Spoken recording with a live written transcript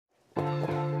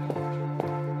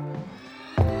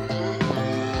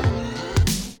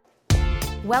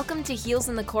Welcome to Heels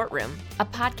in the Courtroom, a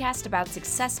podcast about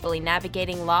successfully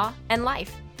navigating law and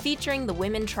life, featuring the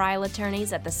women trial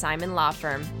attorneys at the Simon Law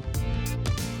Firm.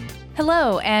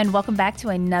 Hello, and welcome back to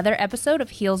another episode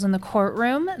of Heels in the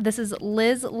Courtroom. This is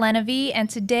Liz Lenevy, and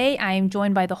today I am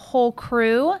joined by the whole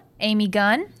crew. Amy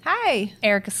Gunn. Hi.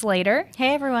 Erica Slater.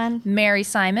 Hey, everyone. Mary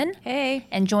Simon. Hey.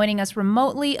 And joining us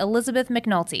remotely, Elizabeth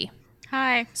McNulty.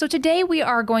 Hi. So today we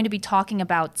are going to be talking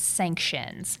about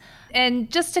sanctions. And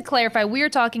just to clarify, we are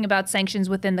talking about sanctions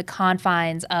within the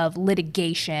confines of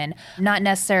litigation, not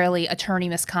necessarily attorney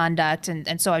misconduct.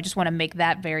 And so I just want to make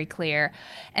that very clear.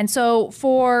 And so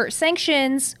for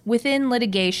sanctions within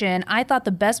litigation, I thought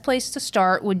the best place to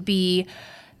start would be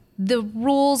the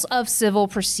rules of civil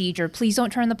procedure. Please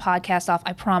don't turn the podcast off.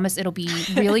 I promise it'll be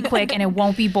really quick and it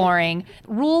won't be boring.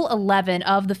 Rule 11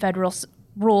 of the Federal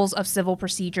Rules of Civil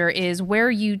Procedure is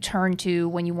where you turn to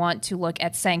when you want to look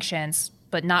at sanctions,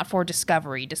 but not for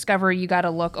discovery. Discovery, you got to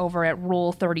look over at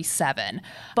Rule 37.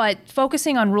 But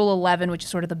focusing on Rule 11, which is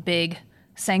sort of the big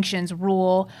sanctions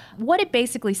rule, what it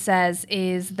basically says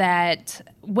is that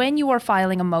when you are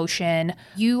filing a motion,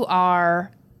 you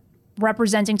are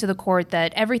representing to the court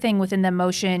that everything within the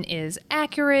motion is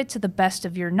accurate to the best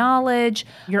of your knowledge.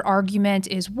 Your argument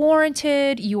is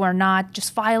warranted. You are not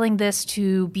just filing this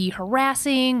to be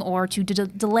harassing or to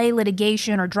delay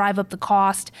litigation or drive up the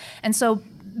cost. And so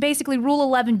basically Rule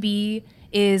 11B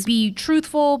is be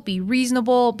truthful, be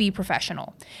reasonable, be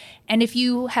professional. And if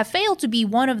you have failed to be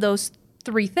one of those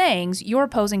three things, your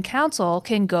opposing counsel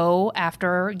can go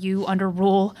after you under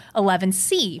Rule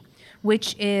 11C,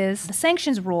 which is the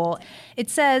sanctions rule. It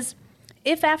says,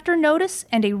 if after notice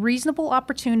and a reasonable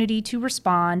opportunity to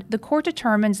respond, the court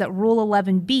determines that Rule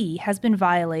 11B has been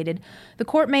violated, the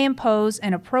court may impose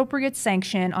an appropriate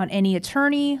sanction on any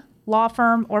attorney, law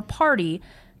firm, or party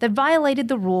that violated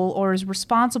the rule or is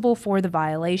responsible for the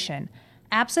violation.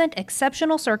 Absent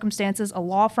exceptional circumstances, a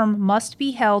law firm must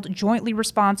be held jointly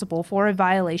responsible for a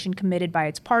violation committed by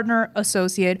its partner,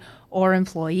 associate, or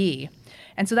employee.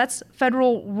 And so that's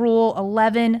Federal Rule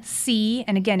 11C.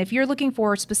 And again, if you're looking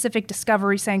for specific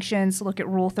discovery sanctions, look at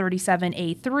Rule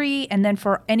 37A3. And then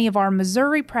for any of our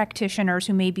Missouri practitioners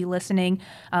who may be listening,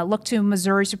 look to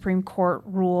Missouri Supreme Court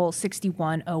Rule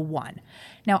 6101.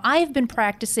 Now, I've been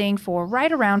practicing for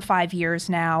right around 5 years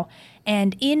now.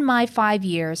 And in my 5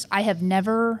 years, I have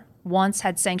never once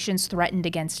had sanctions threatened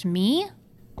against me.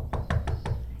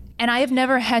 And I have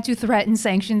never had to threaten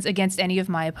sanctions against any of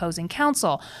my opposing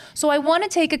counsel. So I want to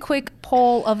take a quick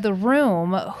poll of the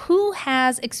room. Who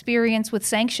has experience with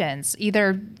sanctions,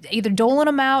 either doling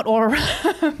them out or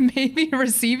maybe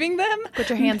receiving them? Put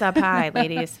your hands up high,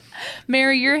 ladies.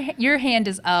 Mary, your hand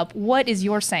is up. What is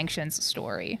your sanctions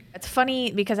story? It's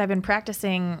funny because I've been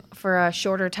practicing for a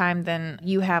shorter time than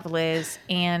you have, Liz,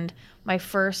 and my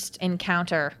first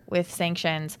encounter with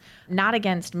sanctions, not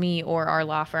against me or our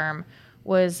law firm,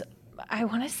 was, I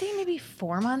want to say maybe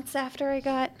 4 months after I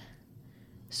got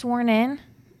sworn in,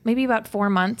 maybe about 4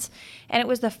 months. And it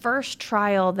was the first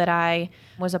trial that I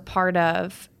was a part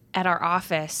of at our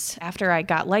office after I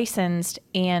got licensed.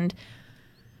 And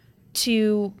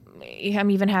I'm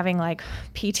even having like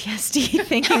PTSD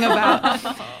thinking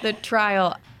about the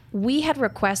trial. We had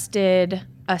requested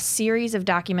a series of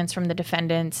documents from the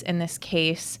defendants in this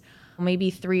case, maybe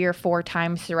 3 or 4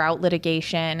 times throughout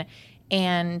litigation.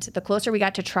 And the closer we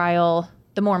got to trial,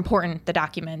 the more important the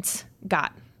documents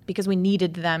got because we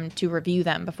needed them to review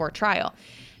them before trial.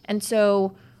 And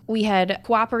so we had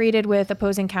cooperated with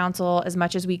opposing counsel as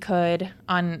much as we could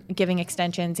on giving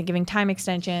extensions and giving time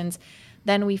extensions.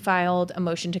 Then we filed a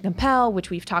motion to compel, which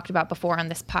we've talked about before on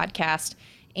this podcast.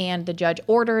 And the judge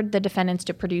ordered the defendants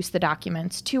to produce the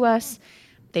documents to us.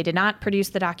 They did not produce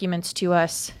the documents to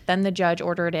us. Then the judge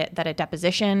ordered it that a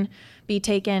deposition be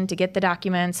taken to get the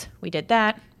documents. We did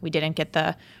that. We didn't get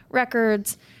the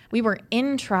records. We were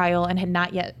in trial and had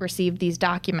not yet received these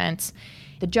documents.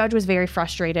 The judge was very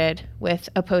frustrated with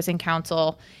opposing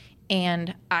counsel,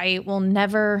 and I will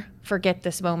never forget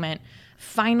this moment.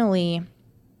 Finally,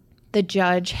 the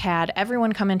judge had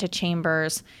everyone come into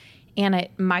chambers, and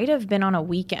it might have been on a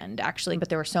weekend, actually, but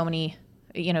there were so many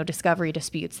discovery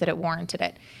disputes that it warranted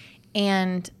it.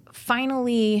 And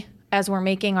finally, as we're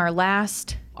making our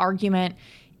last argument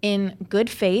in good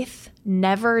faith,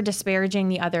 never disparaging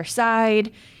the other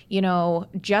side,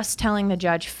 just telling the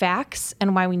judge facts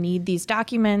and why we need these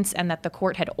documents and that the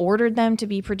court had ordered them to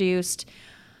be produced,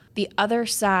 the other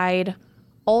side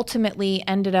ultimately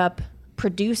ended up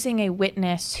producing a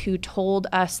witness who told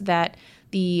us that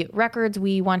the records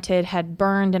we wanted had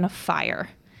burned in a fire.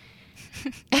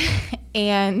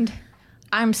 And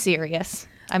I'm serious.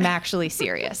 I'm actually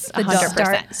serious.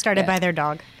 100%. Started by their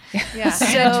dog. Yeah,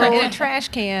 So- in a trash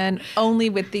can, only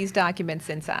with these documents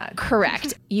inside.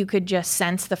 Correct. You could just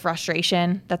sense the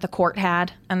frustration that the court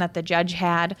had and that the judge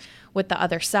had with the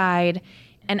other side.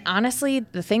 And honestly,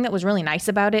 the thing that was really nice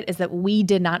about it is that we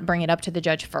did not bring it up to the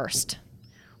judge first.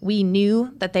 We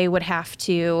knew that they would have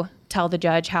to tell the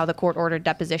judge how the court-ordered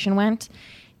deposition went.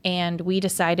 And we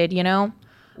decided,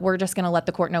 we're just going to let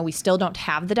the court know we still don't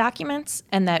have the documents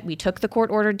and that we took the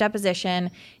court-ordered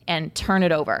deposition and turn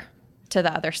it over to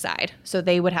the other side. So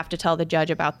they would have to tell the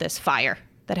judge about this fire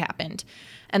that happened.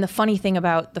 And the funny thing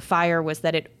about the fire was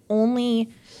that it only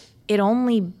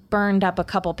burned up a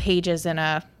couple pages in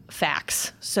a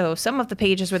fax. So some of the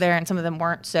pages were there and some of them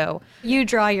weren't. So You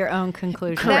draw your own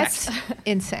conclusions. That's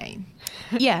insane.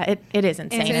 yeah, it is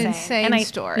insane. It's an insane and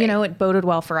story. It boded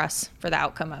well for us for the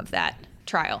outcome of that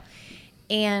trial.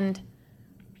 And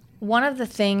one of the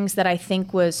things that I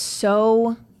think was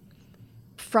so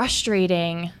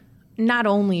frustrating, not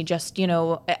only just,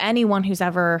 anyone who's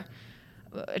ever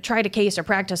tried a case or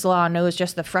practiced law knows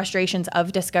just the frustrations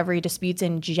of discovery disputes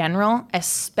in general,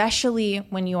 especially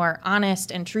when you are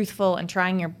honest and truthful and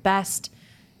trying your best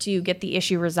to get the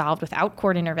issue resolved without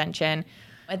court intervention.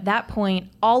 At that point,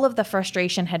 all of the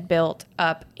frustration had built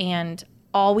up, and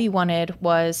all we wanted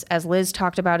was, as Liz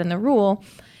talked about in the rule,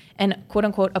 an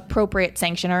quote-unquote appropriate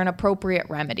sanction or an appropriate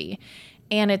remedy.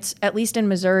 And it's, at least in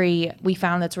Missouri, we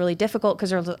found that's really difficult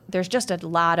because there's just a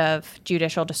lot of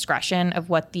judicial discretion of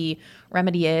what the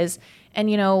remedy is. And,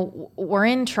 we're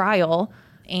in trial,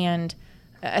 and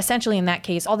essentially in that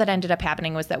case, all that ended up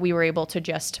happening was that we were able to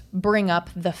just bring up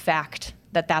the fact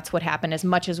that that's what happened as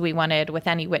much as we wanted with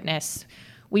any witness.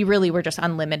 We really were just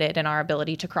unlimited in our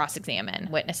ability to cross-examine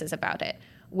witnesses about it,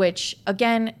 which,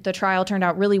 again, the trial turned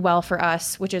out really well for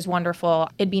us, which is wonderful.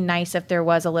 It'd be nice if there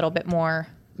was a little bit more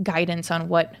guidance on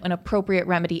what an appropriate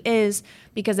remedy is,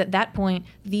 because at that point,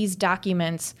 these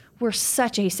documents were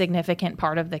such a significant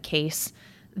part of the case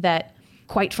that,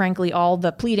 quite frankly, all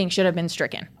the pleading should have been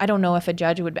stricken. I don't know if a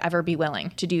judge would ever be willing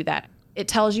to do that. It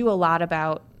tells you a lot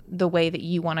about the way that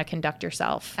you want to conduct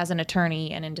yourself as an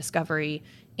attorney and in discovery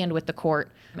and with the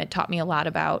court. It taught me a lot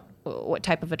about what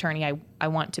type of attorney I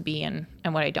want to be and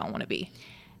what I don't want to be.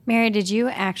 Mary, did you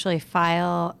actually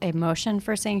file a motion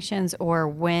for sanctions, or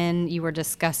when you were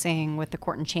discussing with the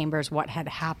court and chambers what had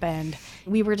happened?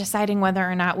 We were deciding whether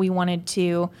or not we wanted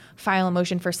to file a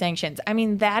motion for sanctions. I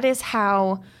mean, that is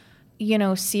how,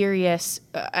 serious,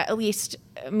 at least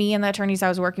me and the attorneys I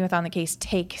was working with on the case,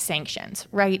 take sanctions,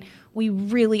 right? We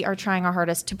really are trying our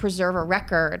hardest to preserve a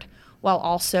record while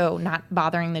also not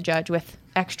bothering the judge with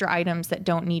extra items that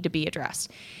don't need to be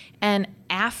addressed. And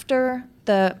after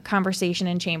the conversation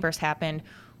in chambers happened,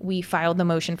 we filed the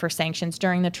motion for sanctions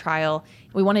during the trial.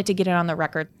 We wanted to get it on the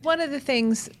record. One of the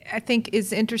things I think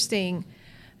is interesting,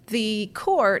 the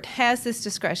court has this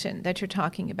discretion that you're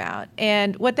talking about.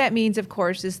 And what that means, of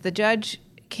course, is the judge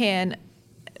can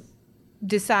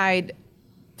decide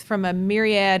from a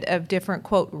myriad of different,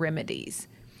 quote, remedies.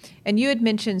 And you had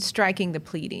mentioned striking the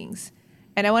pleadings.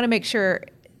 And I want to make sure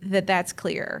that that's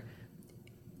clear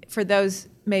for those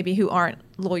maybe who aren't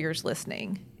lawyers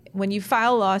listening. When you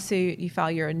file a lawsuit, you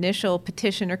file your initial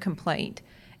petition or complaint,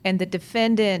 and the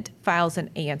defendant files an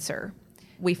answer.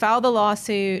 We file the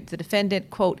lawsuit, the defendant,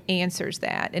 quote, answers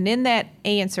that. And in that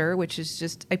answer, which is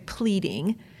just a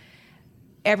pleading,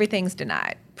 everything's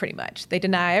denied, pretty much. They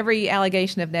deny every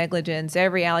allegation of negligence,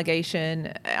 every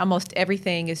allegation, almost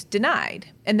everything is denied.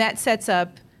 And that sets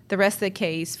up the rest of the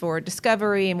case for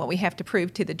discovery and what we have to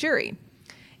prove to the jury.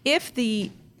 If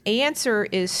the answer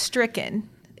is stricken,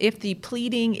 if the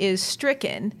pleading is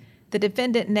stricken, the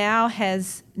defendant now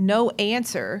has no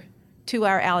answer to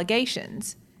our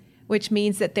allegations, which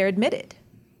means that they're admitted.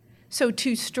 So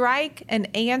to strike an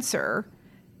answer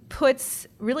puts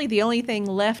really the only thing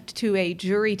left to a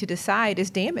jury to decide is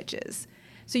damages.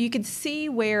 So you can see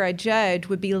where a judge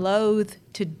would be loath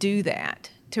to do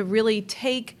that, to really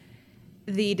take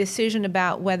the decision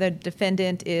about whether the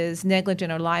defendant is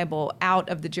negligent or liable out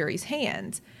of the jury's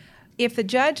hands. If the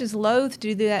judge is loath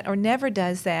to do that or never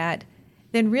does that,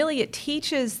 then really it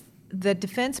teaches the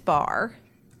defense bar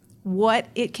what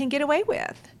it can get away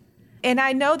with. And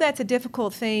I know that's a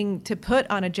difficult thing to put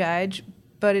on a judge,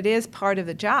 but it is part of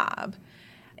the job.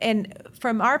 And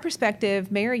from our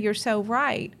perspective, Mary, you're so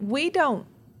right. We don't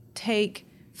take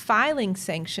filing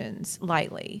sanctions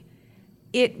lightly.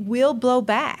 It will blow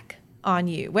back on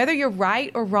you, whether you're right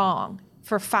or wrong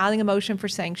for filing a motion for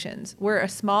sanctions. We're a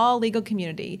small legal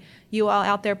community. You all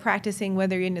out there practicing,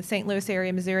 whether you're in the St. Louis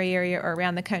area, Missouri area, or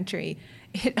around the country,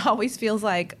 it always feels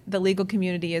like the legal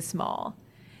community is small.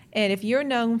 And if you're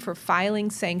known for filing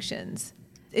sanctions,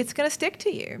 it's going to stick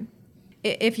to you.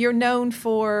 If you're known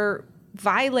for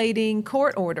violating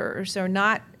court orders or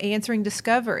not answering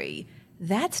discovery,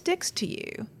 that sticks to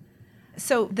you.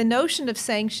 So the notion of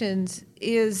sanctions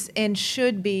is and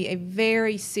should be a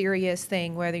very serious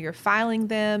thing, whether you're filing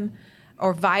them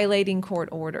or violating court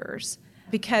orders,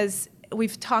 because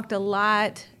we've talked a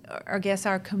lot, or I guess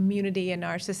our community and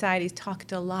our society's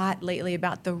talked a lot lately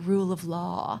about the rule of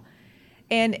law.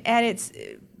 And at its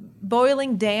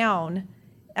boiling down,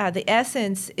 the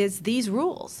essence is these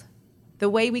rules. The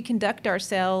way we conduct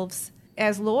ourselves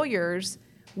as lawyers,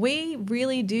 we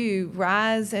really do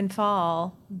rise and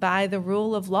fall by the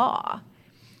rule of law.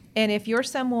 And if you're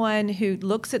someone who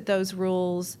looks at those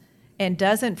rules and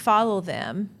doesn't follow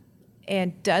them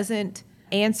and doesn't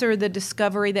answer the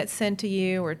discovery that's sent to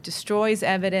you, or destroys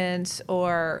evidence,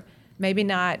 or maybe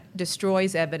not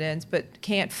destroys evidence but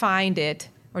can't find it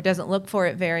or doesn't look for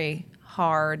it very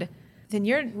hard, then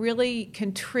you're really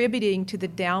contributing to the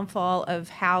downfall of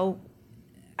how,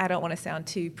 I don't want to sound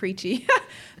too preachy,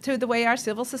 to the way our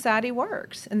civil society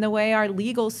works and the way our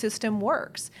legal system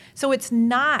works. So it's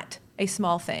not a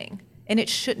small thing, and it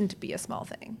shouldn't be a small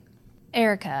thing.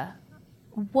 Erica,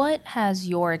 what has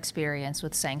your experience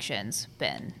with sanctions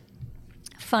been?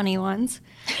 Funny ones,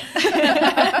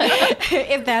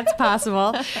 if that's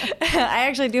possible. I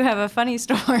actually do have a funny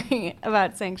story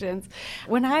about sanctions.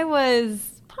 When I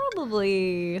was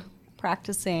probably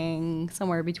practicing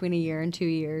somewhere between a year and 2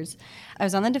 years, I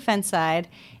was on the defense side,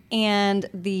 and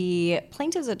the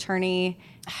plaintiff's attorney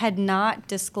had not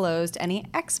disclosed any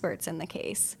experts in the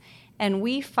case. And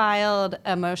we filed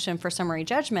a motion for summary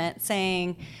judgment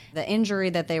saying the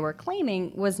injury that they were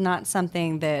claiming was not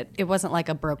something that, it wasn't like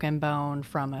a broken bone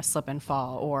from a slip and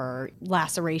fall or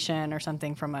laceration or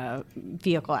something from a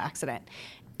vehicle accident.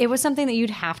 It was something that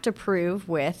you'd have to prove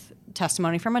with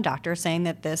testimony from a doctor saying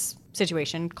that this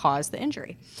situation caused the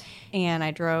injury. And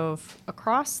I drove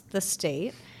across the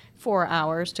state 4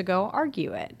 hours to go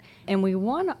argue it. And we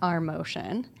won our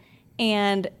motion.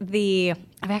 And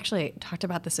I've actually talked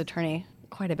about this attorney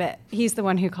quite a bit. He's the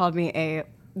one who called me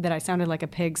that I sounded like a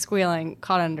pig squealing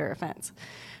caught under a fence.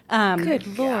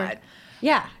 Good Lord.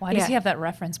 Yeah. Why does he have that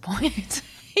reference point?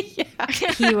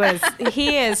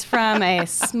 He is from a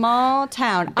small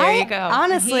town. There you go.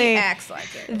 Honestly, He acts like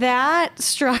it. that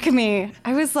struck me.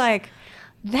 I was like,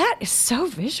 that is so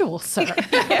visual, sir.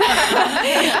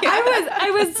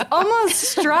 I was almost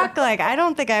struck. Like, I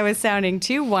don't think I was sounding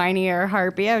too whiny or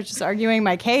harpy. I was just arguing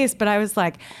my case, but I was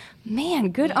like, man,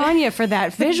 good on you for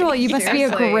that visual. You must be a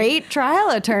Seriously. great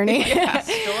trial attorney.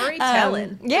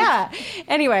 Storytelling. Yeah.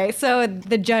 Anyway, so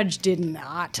the judge did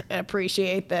not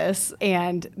appreciate this,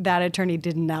 and that attorney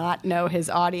did not know his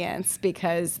audience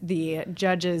because the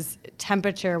judge's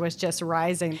temperature was just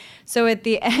rising. So at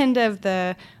the end of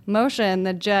the motion,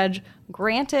 the judge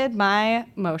granted my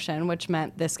motion, which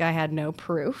meant this guy had no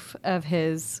proof of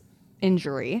his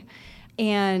injury,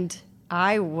 and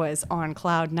I was on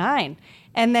cloud nine.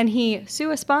 And then he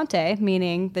sua sponte,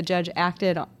 meaning the judge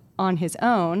acted on his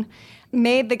own,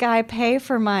 made the guy pay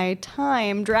for my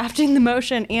time drafting the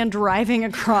motion and driving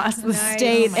across the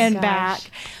state and back,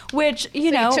 which,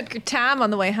 you know. You took your time on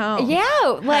the way home.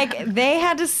 Yeah, like they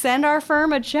had to send our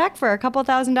firm a check for a couple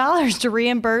 $1,000s to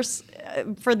reimburse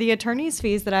for the attorney's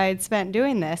fees that I had spent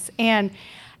doing this. And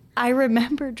I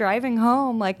remember driving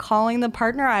home, like calling the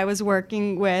partner I was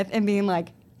working with and being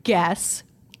like, guess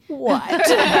what?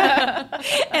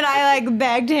 And I like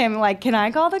begged him, like, can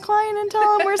I call the client and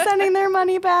tell them we're sending their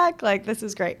money back? Like, this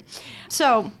is great.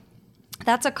 So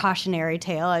that's a cautionary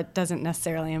tale. It doesn't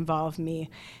necessarily involve me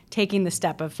taking the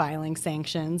step of filing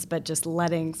sanctions, but just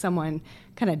letting someone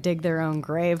kind of dig their own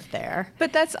grave there.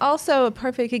 But that's also a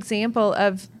perfect example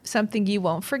of something you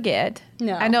won't forget.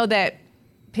 No. I know that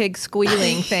pig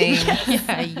squealing thing,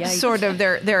 sort of,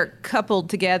 they're coupled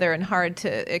together and hard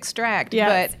to extract.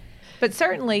 Yes. But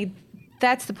certainly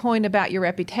that's the point about your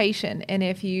reputation. And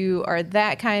if you are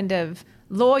that kind of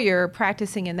lawyer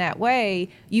practicing in that way,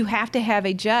 you have to have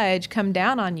a judge come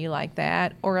down on you like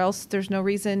that, or else there's no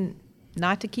reason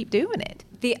not to keep doing it.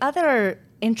 The other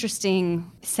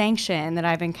interesting sanction that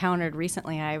I've encountered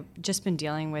recently, I've just been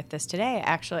dealing with this today,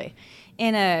 actually.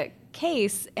 In a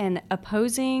case, an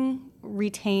opposing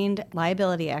retained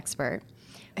liability expert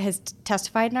has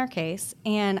testified in our case,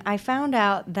 and I found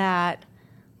out that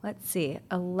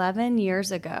 11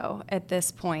 years ago at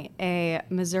this point, a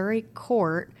Missouri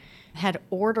court had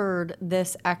ordered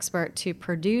this expert to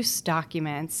produce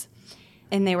documents,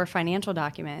 and they were financial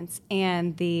documents,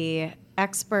 and the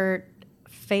expert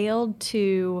failed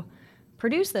to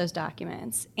produce those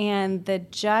documents. And the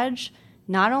judge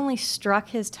not only struck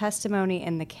his testimony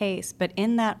in the case, but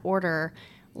in that order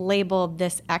labeled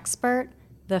this expert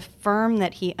the firm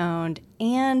that he owned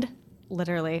and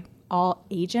literally all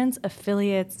agents,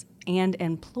 affiliates, and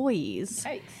employees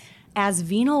as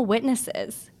venal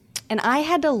witnesses. And I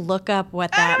had to look up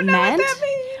what that meant. What that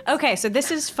means. Okay, so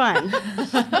this is fun.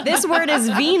 This word is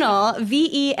venal,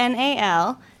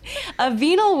 V-E-N-A-L. A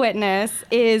venal witness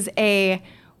is a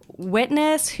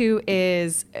witness who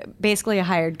is basically a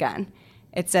hired gun.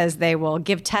 It says they will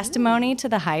give testimony to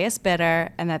the highest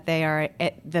bidder and that they are,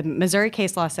 the Missouri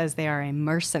case law says they are a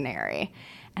mercenary.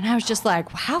 And I was just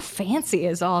like, how fancy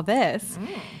is all this?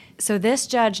 So this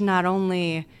judge not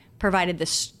only provided the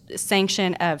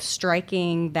sanction of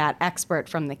striking that expert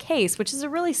from the case, which is a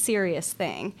really serious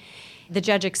thing. The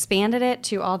judge expanded it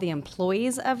to all the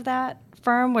employees of that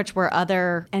firm, which were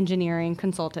other engineering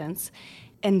consultants.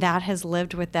 And that has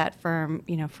lived with that firm,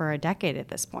 for a decade at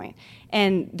this point.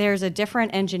 And there's a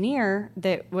different engineer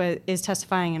that is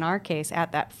testifying in our case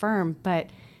at that firm, but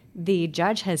the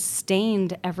judge has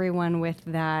stained everyone with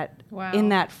that in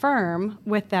that firm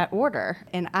with that order.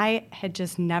 And I had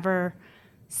just never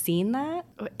seen that.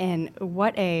 And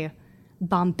what a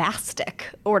bombastic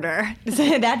order.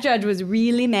 That judge was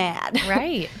really mad.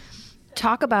 Right.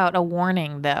 Talk about a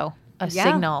warning, though, a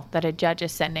signal that a judge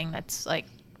is sending that's like,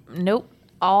 nope.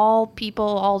 All people,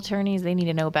 all attorneys, they need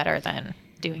to know better than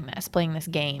doing this, playing this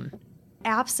game.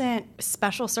 Absent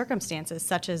special circumstances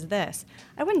such as this,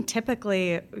 I wouldn't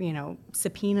typically,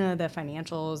 subpoena the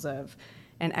financials of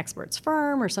an expert's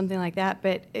firm or something like that.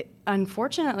 But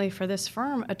unfortunately for this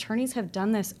firm, attorneys have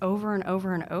done this over and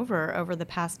over and over the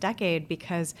past decade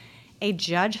because a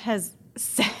judge has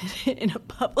said in a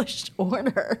published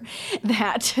order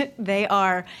that they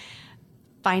are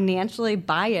financially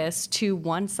biased to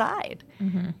one side.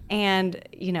 Mm-hmm. And,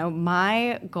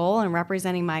 my goal in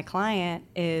representing my client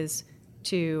is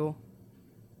to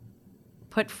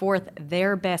put forth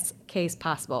their best case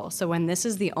possible. So when this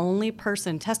is the only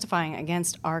person testifying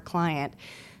against our client,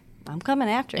 I'm coming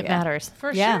after you. It matters.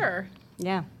 For sure.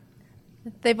 Yeah.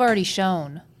 They've already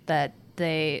shown that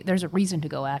there's a reason to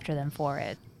go after them for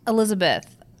it.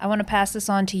 Elizabeth, I want to pass this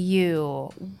on to you.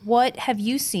 What have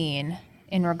you seen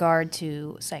in regard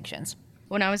to sanctions?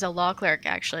 When I was a law clerk,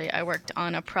 actually, I worked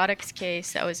on a products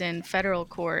case that was in federal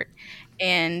court,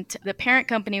 and the parent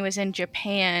company was in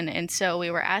Japan, and so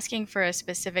we were asking for a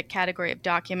specific category of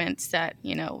documents that,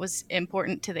 was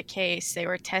important to the case. They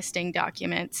were testing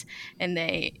documents, and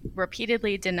they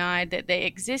repeatedly denied that they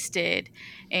existed,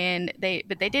 but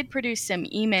they did produce some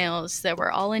emails that were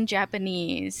all in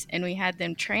Japanese, and we had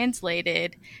them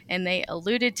translated, and they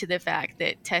alluded to the fact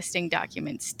that testing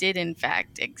documents did in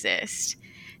fact exist.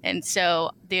 And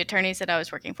so the attorneys that I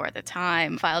was working for at the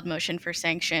time filed motion for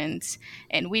sanctions,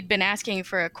 and we'd been asking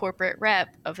for a corporate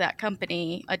rep of that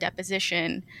company, a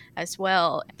deposition as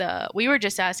well. We were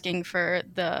just asking for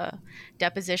the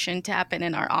deposition to happen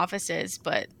in our offices,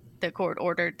 but the court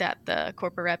ordered that the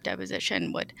corporate rep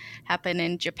deposition would happen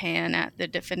in Japan at the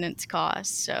defendant's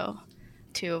cost. So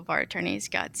 2 of our attorneys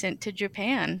got sent to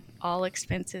Japan, all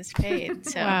expenses paid.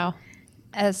 So. Wow.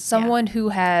 As someone who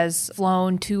has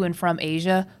flown to and from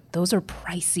Asia, those are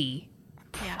pricey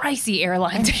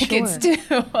airline tickets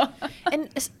too. And,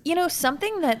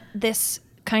 something that this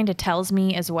kind of tells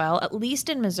me as well, at least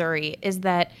in Missouri, is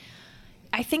that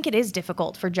I think it is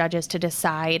difficult for judges to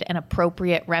decide an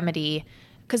appropriate remedy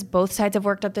because both sides have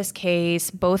worked up this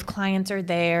case, both clients are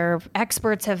there,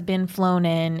 experts have been flown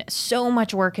in, so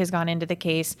much work has gone into the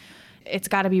case. It's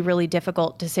got to be a really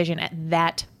difficult decision at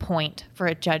that point for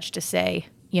a judge to say,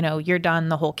 you're done.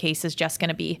 The whole case is just going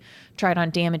to be tried on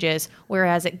damages.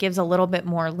 Whereas it gives a little bit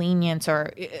more lenience,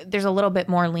 or there's a little bit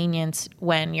more lenience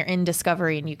when you're in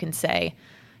discovery and you can say,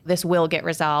 this will get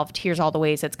resolved. Here's all the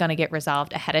ways it's going to get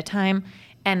resolved ahead of time.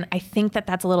 And I think that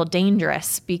that's a little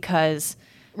dangerous because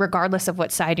regardless of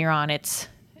what side you're on, it's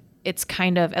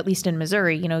kind of, at least in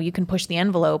Missouri, you can push the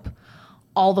envelope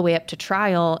all the way up to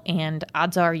trial, and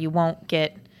odds are you won't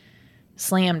get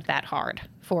slammed that hard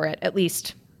for it. At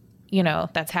least,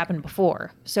 that's happened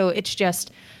before. So it's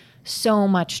just so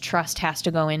much trust has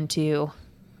to go into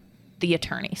the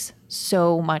attorneys.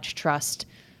 So much trust,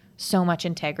 so much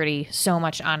integrity, so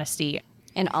much honesty.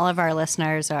 And all of our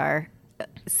listeners are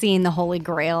seeing the Holy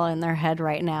Grail in their head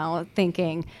right now,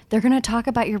 thinking they're going to talk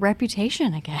about your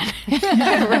reputation again.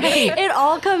 Right. It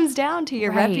all comes down to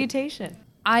your reputation.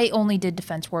 I only did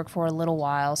defense work for a little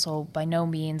while, so by no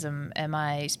means am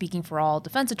I speaking for all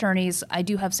defense attorneys. I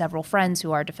do have several friends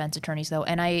who are defense attorneys, though,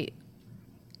 and I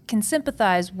can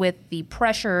sympathize with the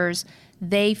pressures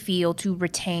they feel to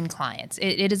retain clients.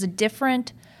 It is a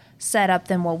different setup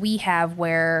than what we have,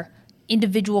 where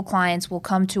individual clients will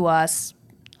come to us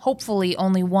hopefully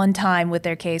only one time with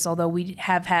their case, although we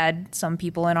have had some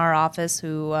people in our office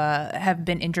who have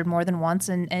been injured more than once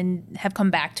and have come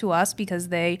back to us because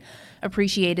they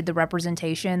appreciated the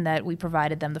representation that we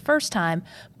provided them the first time.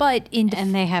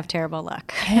 And they have terrible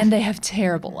luck. And they have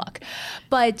terrible luck.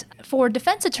 But for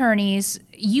defense attorneys,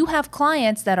 you have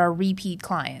clients that are repeat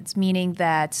clients, meaning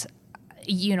that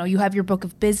you have your book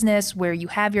of business where you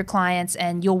have your clients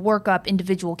and you'll work up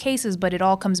individual cases, but it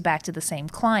all comes back to the same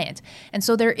client. And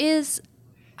so there is,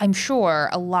 I'm sure,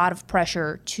 a lot of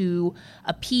pressure to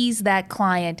appease that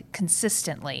client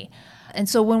consistently. And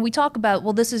so when we talk about,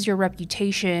 well, this is your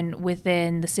reputation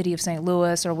within the city of St.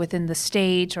 Louis or within the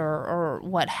state or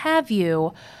what have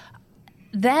you,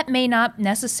 that may not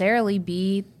necessarily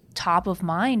be top of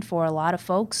mind for a lot of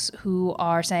folks who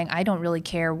are saying, I don't really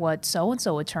care what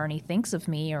so-and-so attorney thinks of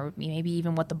me, or maybe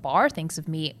even what the bar thinks of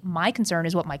me. My concern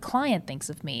is what my client thinks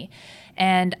of me.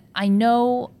 And I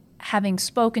know, having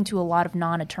spoken to a lot of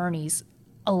non-attorneys,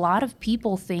 a lot of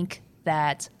people think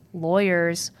that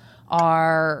lawyers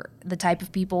are the type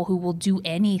of people who will do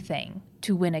anything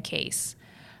to win a case.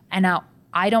 And now,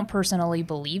 I don't personally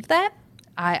believe that.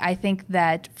 I think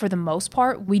that for the most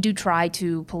part, we do try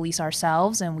to police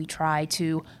ourselves and we try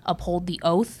to uphold the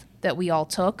oath that we all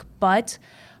took. But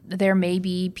there may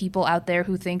be people out there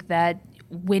who think that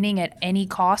winning at any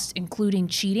cost, including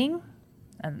cheating,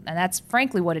 and that's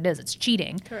frankly what it is, it's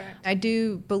cheating. Correct. I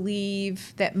do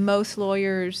believe that most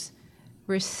lawyers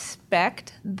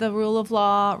respect the rule of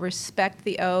law, respect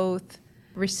the oath,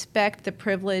 respect the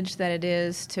privilege that it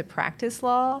is to practice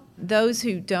law. Those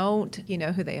who don't, you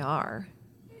know who they are.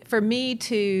 For me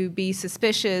to be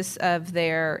suspicious of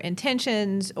their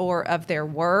intentions or of their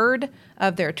word,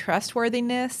 of their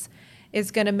trustworthiness,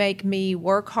 is going to make me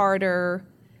work harder,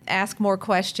 ask more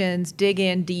questions, dig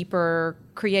in deeper,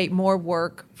 create more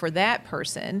work for that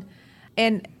person.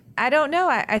 And I don't know.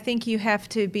 I think you have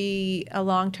to be a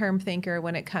long-term thinker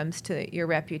when it comes to your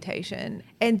reputation.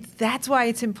 And that's why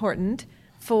it's important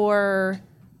for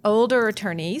older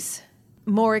attorneys,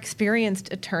 more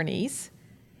experienced attorneys,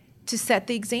 to set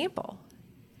the example.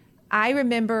 I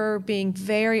remember being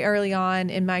very early on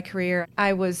in my career,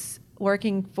 I was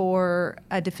working for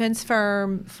a defense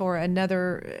firm,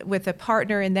 with a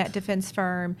partner in that defense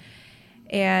firm,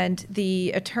 and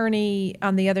the attorney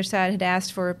on the other side had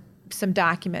asked for some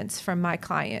documents from my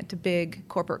client, a big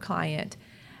corporate client.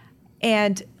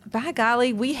 And by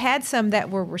golly, we had some that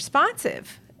were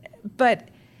responsive, but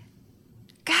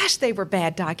gosh, they were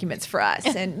bad documents for us.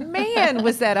 And man,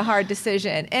 was that a hard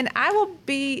decision. And I will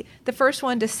be the first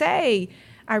one to say,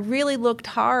 I really looked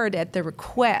hard at the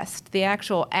request, the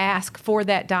actual ask for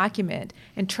that document,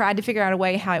 and tried to figure out a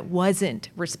way how it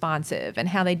wasn't responsive and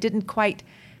how they didn't quite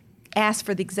ask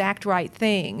for the exact right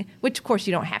thing, which of course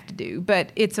you don't have to do,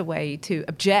 but it's a way to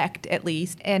object at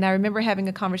least. And I remember having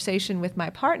a conversation with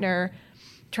my partner,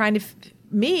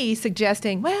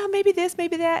 suggesting, well, maybe this,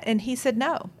 maybe that. And he said,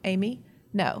 no, Amy,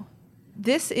 no.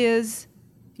 This is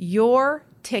your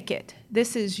ticket.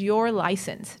 This is your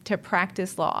license to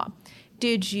practice law.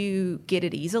 Did you get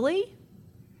it easily?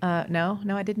 No,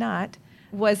 I did not.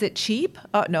 Was it cheap?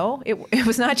 No, it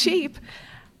was not cheap.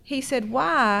 He said,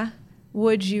 why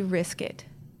would you risk it?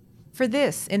 For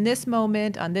this, in this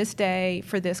moment, on this day,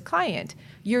 for this client,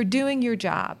 you're doing your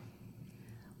job.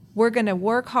 We're going to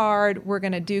work hard. We're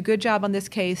going to do a good job on this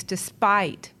case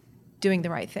despite doing the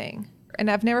right thing. And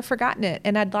I've never forgotten it.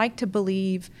 And I'd like to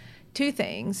believe two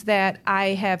things, that I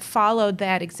have followed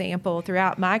that example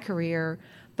throughout my career,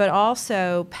 but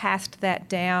also passed that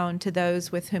down to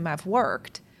those with whom I've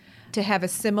worked to have a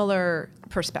similar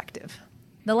perspective.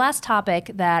 The last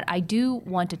topic that I do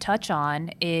want to touch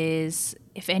on is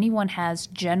if anyone has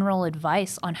general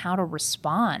advice on how to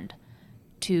respond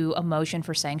to a motion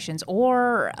for sanctions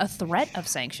or a threat of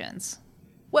sanctions.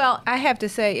 Well, I have to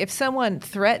say, if someone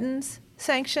threatens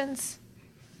sanctions,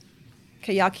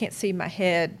 okay, y'all can't see my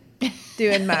head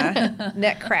doing my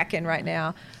neck cracking right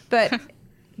now, but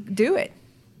do it.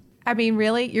 I mean,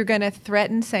 really, you're going to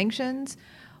threaten sanctions?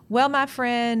 Well, my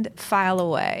friend, file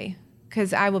away,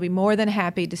 because I will be more than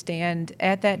happy to stand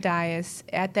at that dais,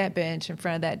 at that bench in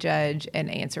front of that judge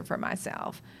and answer for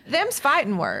myself. Them's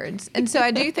fighting words. And so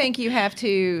I do think you have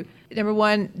to, number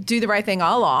one, do the right thing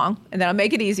all along, and that'll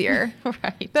make it easier.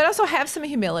 Right. But also have some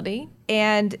humility,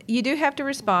 and you do have to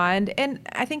respond. And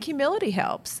I think humility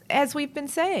helps. As we've been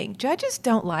saying, judges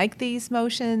don't like these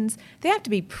motions. They have to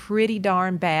be pretty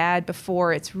darn bad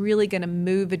before it's really going to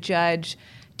move a judge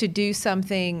to do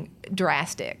something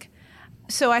drastic.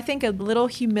 So I think a little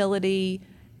humility,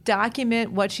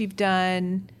 document what you've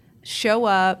done, show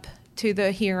up to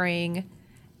the hearing,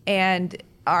 and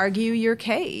argue your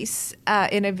case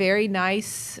in a very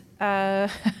nice,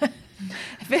 with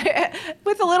a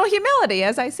little humility,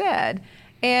 as I said.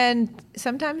 And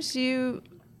sometimes you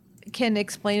can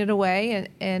explain it away,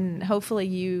 and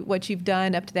hopefully what you've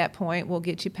done up to that point will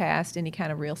get you past any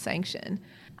kind of real sanction.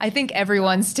 I think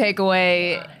everyone's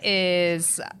takeaway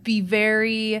is be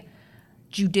very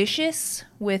judicious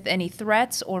with any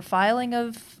threats or filing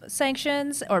of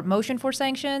sanctions or motion for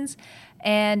sanctions,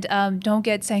 and don't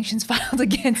get sanctions filed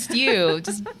against you.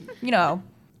 Just,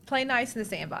 Play nice in the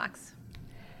sandbox.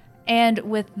 And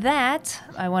with that,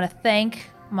 I want to thank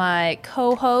my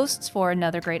co-hosts for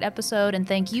another great episode, and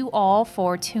thank you all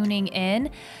for tuning in.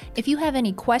 If you have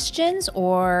any questions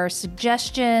or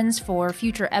suggestions for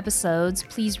future episodes,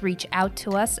 please reach out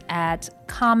to us at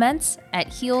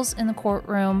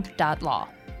comments@heelsinthecourtroom.law.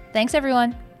 Thanks,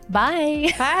 everyone.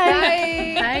 Bye.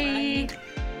 Bye. Bye.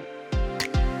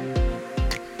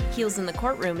 Heels in the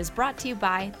Courtroom is brought to you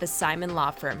by the Simon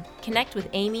Law Firm. Connect with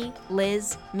Amy,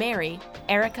 Liz, Mary,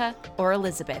 Erica, or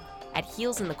Elizabeth at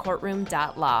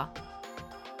heelsinthecourtroom.law.